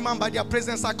judge any man by their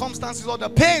present circumstances or the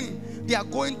pain they are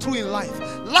going through in life.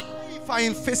 Life are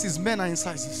in faces, men are in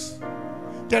sizes.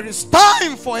 There is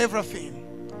time for everything.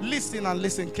 Listen and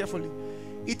listen carefully.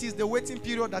 It is the waiting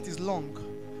period that is long.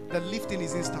 The lifting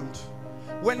is instant.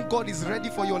 When God is ready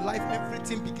for your life,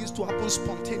 everything begins to happen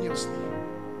spontaneously.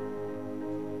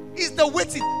 It's the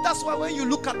waiting. That's why when you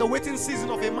look at the waiting season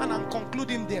of a man and conclude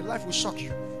him there, life will shock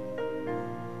you.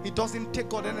 It doesn't take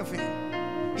God anything.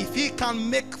 If He can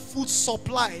make food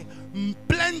supply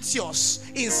plenteous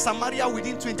in Samaria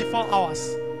within 24 hours,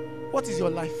 what is your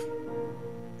life?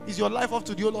 Is your life up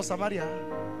to the whole of Samaria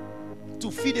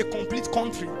to feed a complete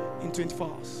country in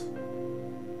 24 hours?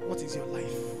 What is your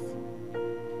life?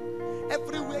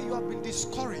 Everywhere you have been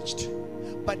discouraged,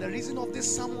 by the reason of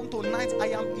this sermon tonight, I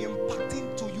am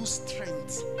imparting to you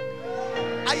strength.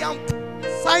 I am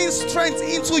sending strength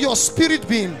into your spirit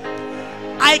being.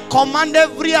 I command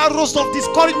every arrows of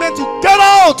discouragement to get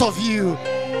out of you.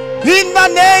 In the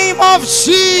name of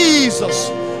Jesus,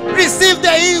 receive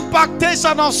the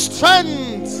impartation of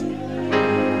strength.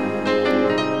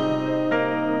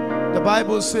 The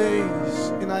Bible says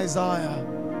in Isaiah,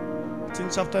 in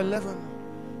chapter 11,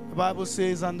 the Bible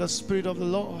says, and the Spirit of the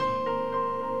Lord,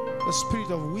 the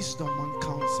Spirit of wisdom and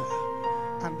counsel,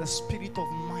 and the Spirit of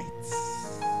might.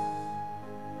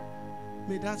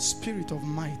 May that Spirit of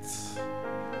might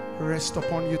rest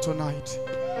upon you tonight.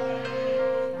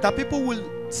 That people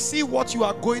will see what you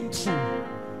are going through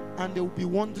and they will be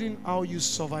wondering how you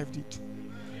survived it.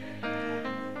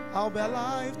 I'll be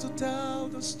alive to tell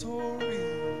the story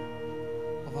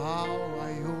of how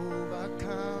I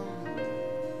overcome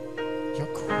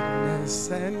your goodness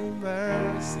and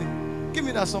mercy. Give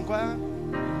me that song, choir.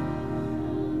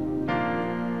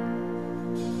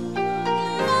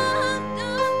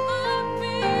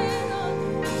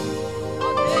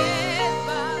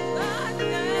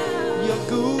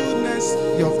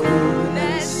 Your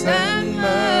goodness and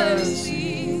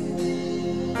mercy.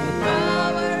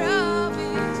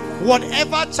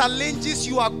 Whatever challenges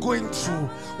you are going through,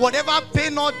 whatever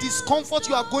pain or discomfort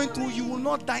you are going through, you will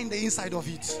not die in the inside of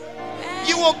it.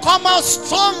 You will come out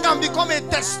strong and become a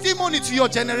testimony to your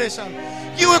generation.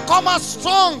 You will come out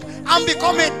strong and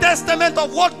become a testament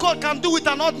of what God can do with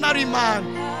an ordinary man.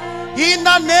 In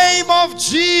the name of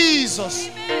Jesus,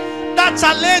 that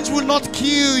challenge will not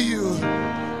kill you.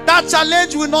 That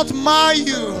challenge will not mar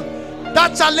you.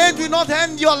 That challenge will not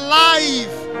end your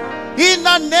life. In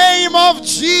the name of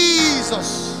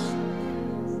Jesus.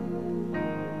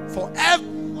 For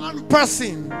every one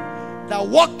person that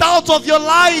walked out of your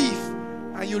life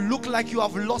and you look like you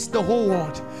have lost the whole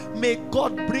world, may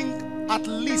God bring at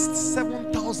least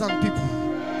 7,000 people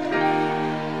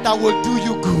that will do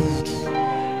you good.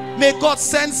 May God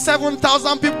send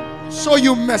 7,000 people to show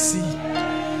you mercy.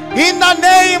 In the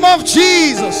name of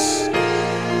Jesus.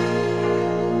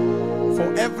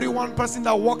 For every one person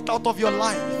that walked out of your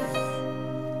life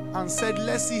and said,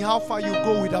 let's see how far you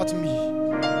go without me.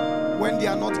 When they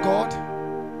are not God.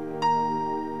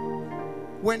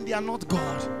 When they are not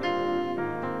God.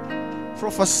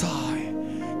 Prophesy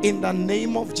in the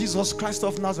name of Jesus Christ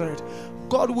of Nazareth.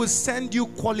 God will send you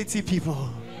quality people.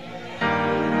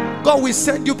 God will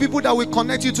send you people that will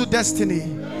connect you to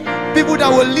destiny. People that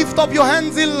will lift up your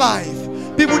hands in life.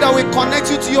 People that will connect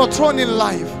you to your throne in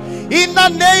life. In the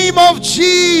name of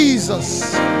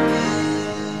Jesus.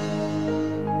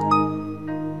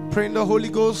 Pray in the Holy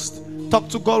Ghost. Talk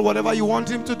to God whatever you want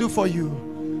Him to do for you.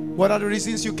 What are the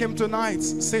reasons you came tonight?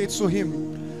 Say it to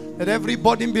Him. Let every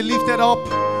burden be lifted up.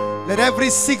 Let every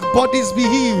sick bodies be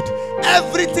healed.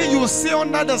 Everything you will say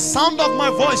under the sound of my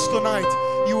voice tonight,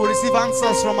 you will receive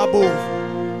answers from above.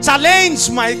 Challenge,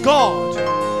 my God.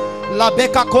 La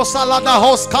beka kosa la da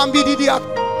house kambi di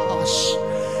diash.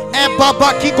 Eba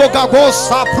baki gogabo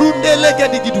sa prunde lege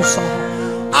di gidusa.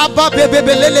 Aba bebe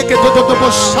belele ke do do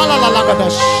shala la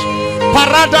lagadash.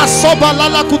 Parada soba la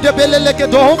la kudebelele ke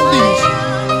do homdi.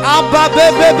 Aba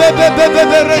bebe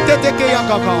bebe rete teke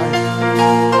yagagai.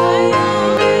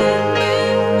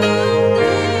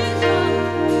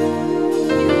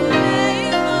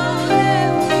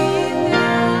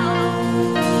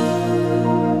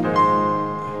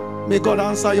 May God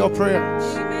answer your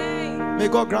prayers. May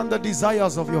God grant the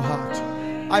desires of your heart.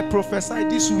 I prophesy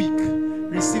this week,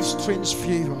 receive strange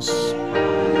favors.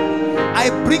 I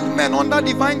bring men under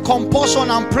divine compulsion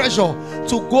and pressure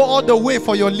to go all the way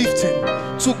for your lifting,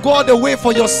 to go all the way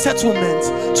for your settlement,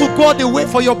 to go all the way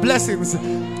for your blessings.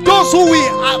 Those who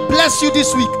will bless you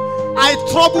this week, I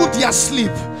trouble their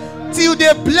sleep. Till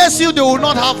they bless you, they will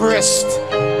not have rest.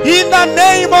 In the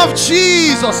name of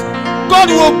Jesus, God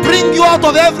will bring you out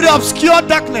of every obscure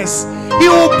darkness. He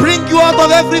will bring you out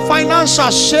of every financial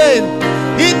shame.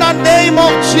 In the name of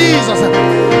Jesus,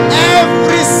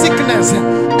 every sickness,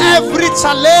 every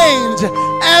challenge,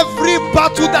 every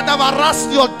battle that have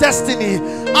harassed your destiny,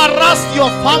 harassed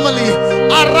your family,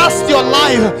 harassed your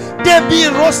life, they be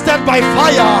roasted by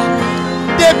fire.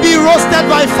 They be roasted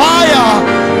by fire.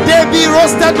 They be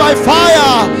roasted by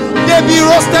fire. They be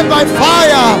roasted by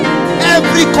fire.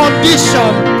 Every condition,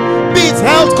 be it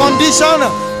health condition,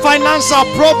 financial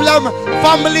problem,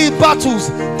 family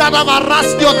battles that have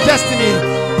harassed your destiny,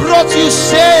 brought you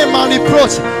shame and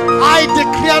reproach, I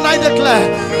decree and I declare,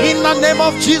 in the name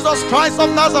of Jesus Christ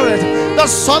of Nazareth, the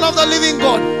Son of the living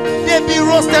God, they be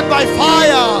roasted by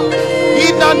fire.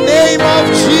 In the name of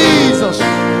Jesus.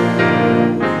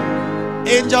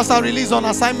 Angels are released on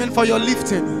assignment for your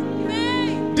lifting.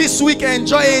 This week,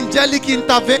 enjoy angelic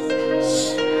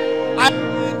interventions.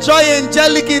 Enjoy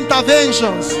angelic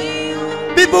interventions.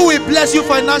 People will bless you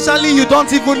financially, you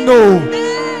don't even know.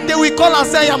 They will call and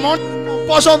say, I am under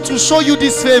compulsion to show you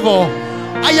this favor.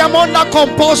 I am under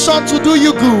compulsion to do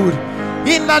you good.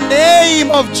 In the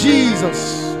name of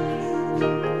Jesus.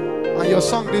 And your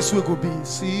song this week will be,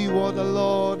 see what the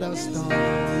Lord has done.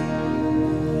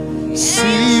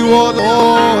 See what the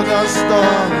Lord has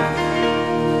done.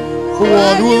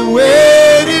 What we're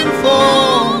waiting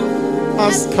for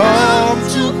has come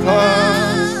to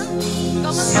pass.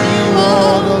 See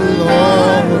what the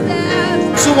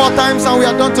Lord. 2 more times and we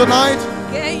are done tonight.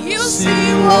 Can you see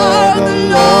what the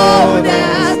Lord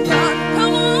has done?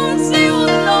 Come on, see what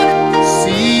the Lord.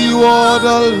 See what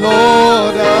the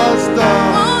Lord has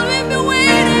done. What we've been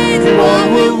waiting for. What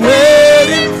we're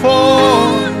waiting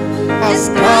for has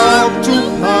come to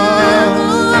pass.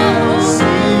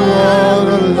 See what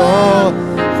the Lord.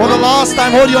 For the last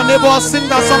time, hold your neighbor, sing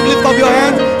that song, lift up your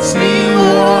hand. See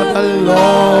what the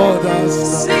Lord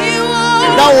has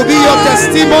done. That will be your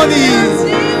testimony.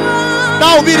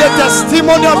 That will be the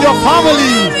testimony of your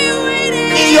family.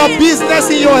 In your business,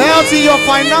 in your health, in your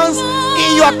finance,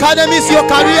 in your academics, your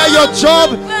career, your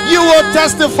job, you will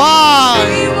testify.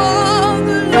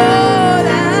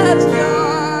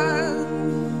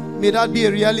 May that be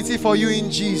a reality for you in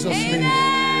Jesus'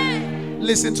 name.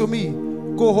 Listen to me.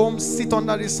 Go home, sit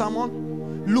under the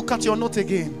sermon, look at your note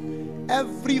again.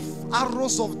 Every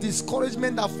arrows of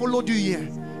discouragement that followed you here,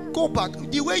 go back.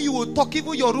 The way you will talk,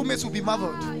 even your roommates will be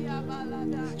marveled.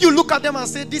 You look at them and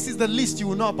say, this is the least you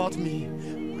will know about me.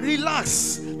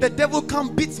 Relax. The devil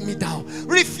can't beat me down.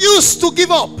 Refuse to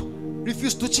give up.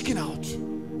 Refuse to chicken out.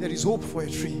 There is hope for a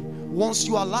tree. Once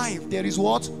you are alive, there is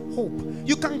what? Hope.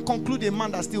 You can't conclude a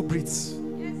man that still breathes.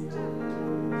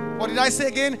 What did I say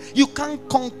again? You can't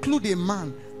conclude a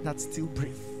man that still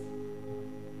breathes.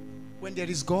 When there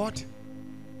is God,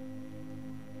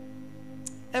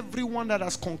 everyone that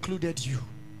has concluded you,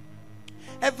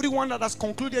 everyone that has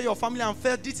concluded your family and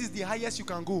felt this is the highest you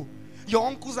can go. Your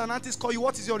uncles and aunties call you,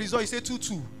 what is your result? You say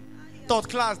 2-2. Third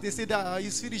class, they say that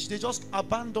it's finished. They just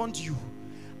abandoned you.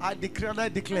 I declare,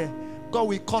 God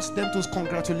will cause them to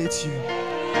congratulate you.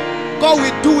 God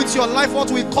will do with your life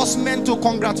what will cause men to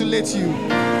congratulate you.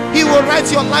 He will write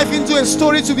your life into a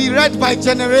story to be read by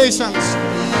generations.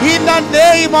 In the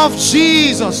name of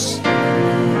Jesus.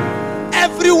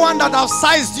 Everyone that have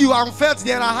sized you and felt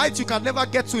there are heights you can never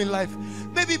get to in life,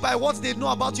 maybe by what they know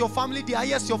about your family, the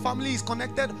highest your family is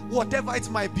connected, whatever it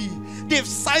might be, they've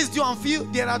sized you and feel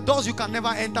there are doors you can never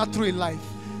enter through in life.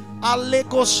 Let me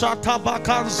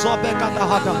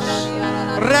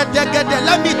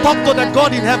talk to the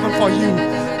God in heaven for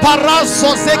you.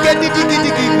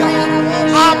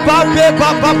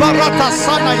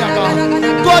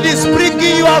 God is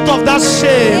bringing you out of that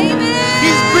shame.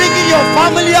 He's bringing your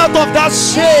family out of that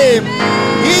shame.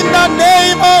 In the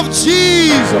name of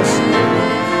Jesus.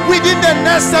 Within the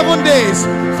next 7 days,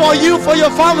 for you, for your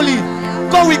family,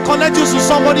 God will connect you to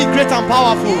somebody great and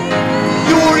powerful.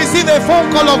 You will receive a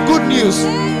phone call of good news.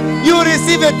 You will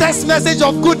receive a text message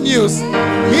of good news.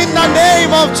 In the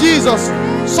name of Jesus.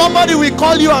 Somebody will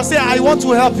call you and say, I want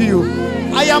to help you.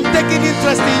 I am taking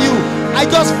interest in you. I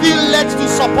just feel led to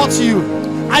support you.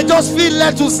 I just feel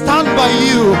led to stand by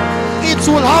you. It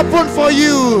will happen for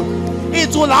you.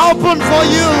 It will happen for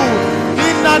you.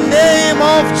 In the name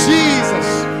of Jesus.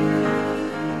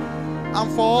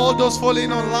 And for all those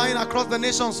following online across the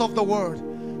nations of the world,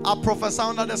 I prophesy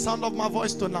under the sound of my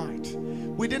voice tonight.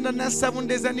 Within the next 7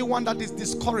 days, anyone that is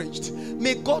discouraged,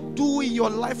 may God do in your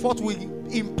life what will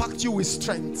impact you with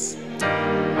strength.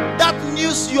 That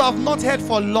news you have not heard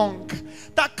for long,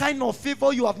 that kind of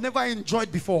favor you have never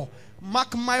enjoyed before,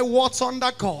 mark my words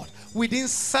under God. Within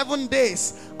 7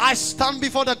 days, I stand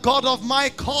before the God of my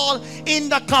call in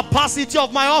the capacity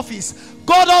of my office.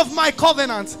 God of my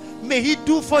covenant, may He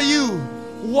do for you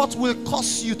what will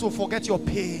cause you to forget your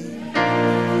pain.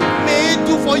 May He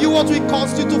do for you what will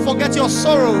cause you to forget your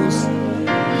sorrows.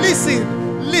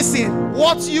 Listen,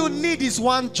 what you need is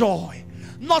one joy,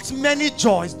 not many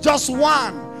joys, just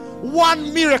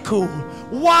one miracle,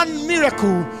 one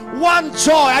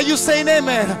joy. Are you saying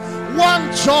amen?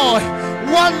 One joy,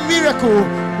 one miracle,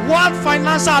 one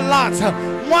financial alert,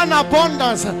 one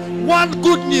abundance, one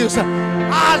good news. In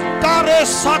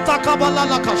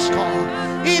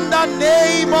the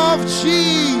name of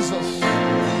Jesus.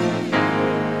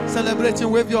 Celebrating,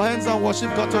 wave your hands and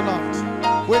worship God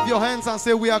tonight. Wave your hands and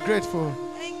say, we are grateful.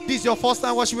 This is your first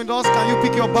time worshiping with us. Can you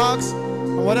pick your bags?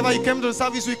 And whatever you came to the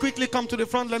service, we quickly come to the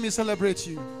front. Let me celebrate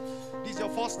you. This is your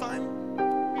first time.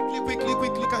 Quickly,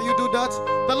 can you do that?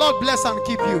 The Lord bless and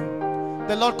keep you.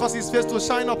 The Lord cause His face to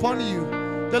shine upon you.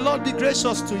 The Lord be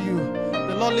gracious to you.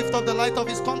 The Lord lift up the light of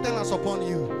His countenance upon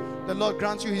you. The Lord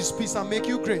grant you His peace and make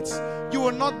you great. You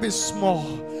will not be small.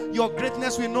 Your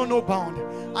greatness will know no bound.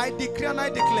 I decree and I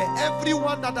declare,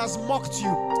 everyone that has mocked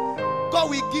you, God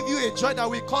will give you a joy that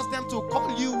will cause them to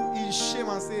call you in shame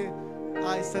and say,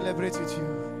 I celebrate with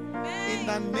you. In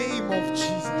the name of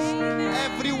Jesus.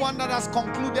 Everyone that has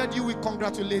concluded you will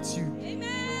congratulate you.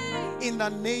 In the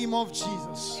name of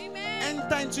Jesus.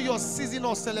 Enter into your season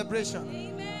of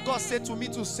celebration. God said to me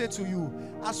to say to you,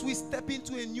 as we step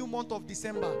into a new month of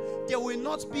December, there will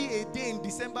not be a day in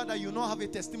December that you not have a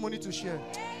testimony to share.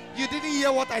 You didn't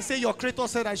hear what I say. Your Creator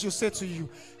said I should say to you.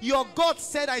 Your God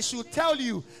said I should tell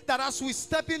you that as we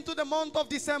step into the month of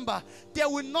December, there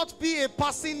will not be a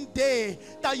passing day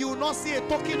that you will not see a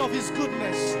token of His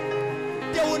goodness.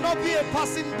 There will not be a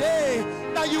passing day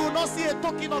that you will not see a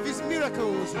token of His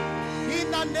miracles.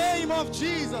 In the name of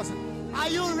Jesus. Are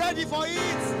you ready for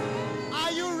it?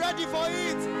 Are you ready for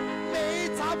it? May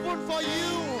it happen for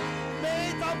you. May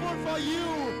it happen for you.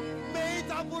 May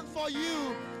it happen for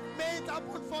you. May it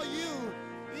happen for you.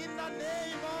 In the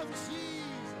name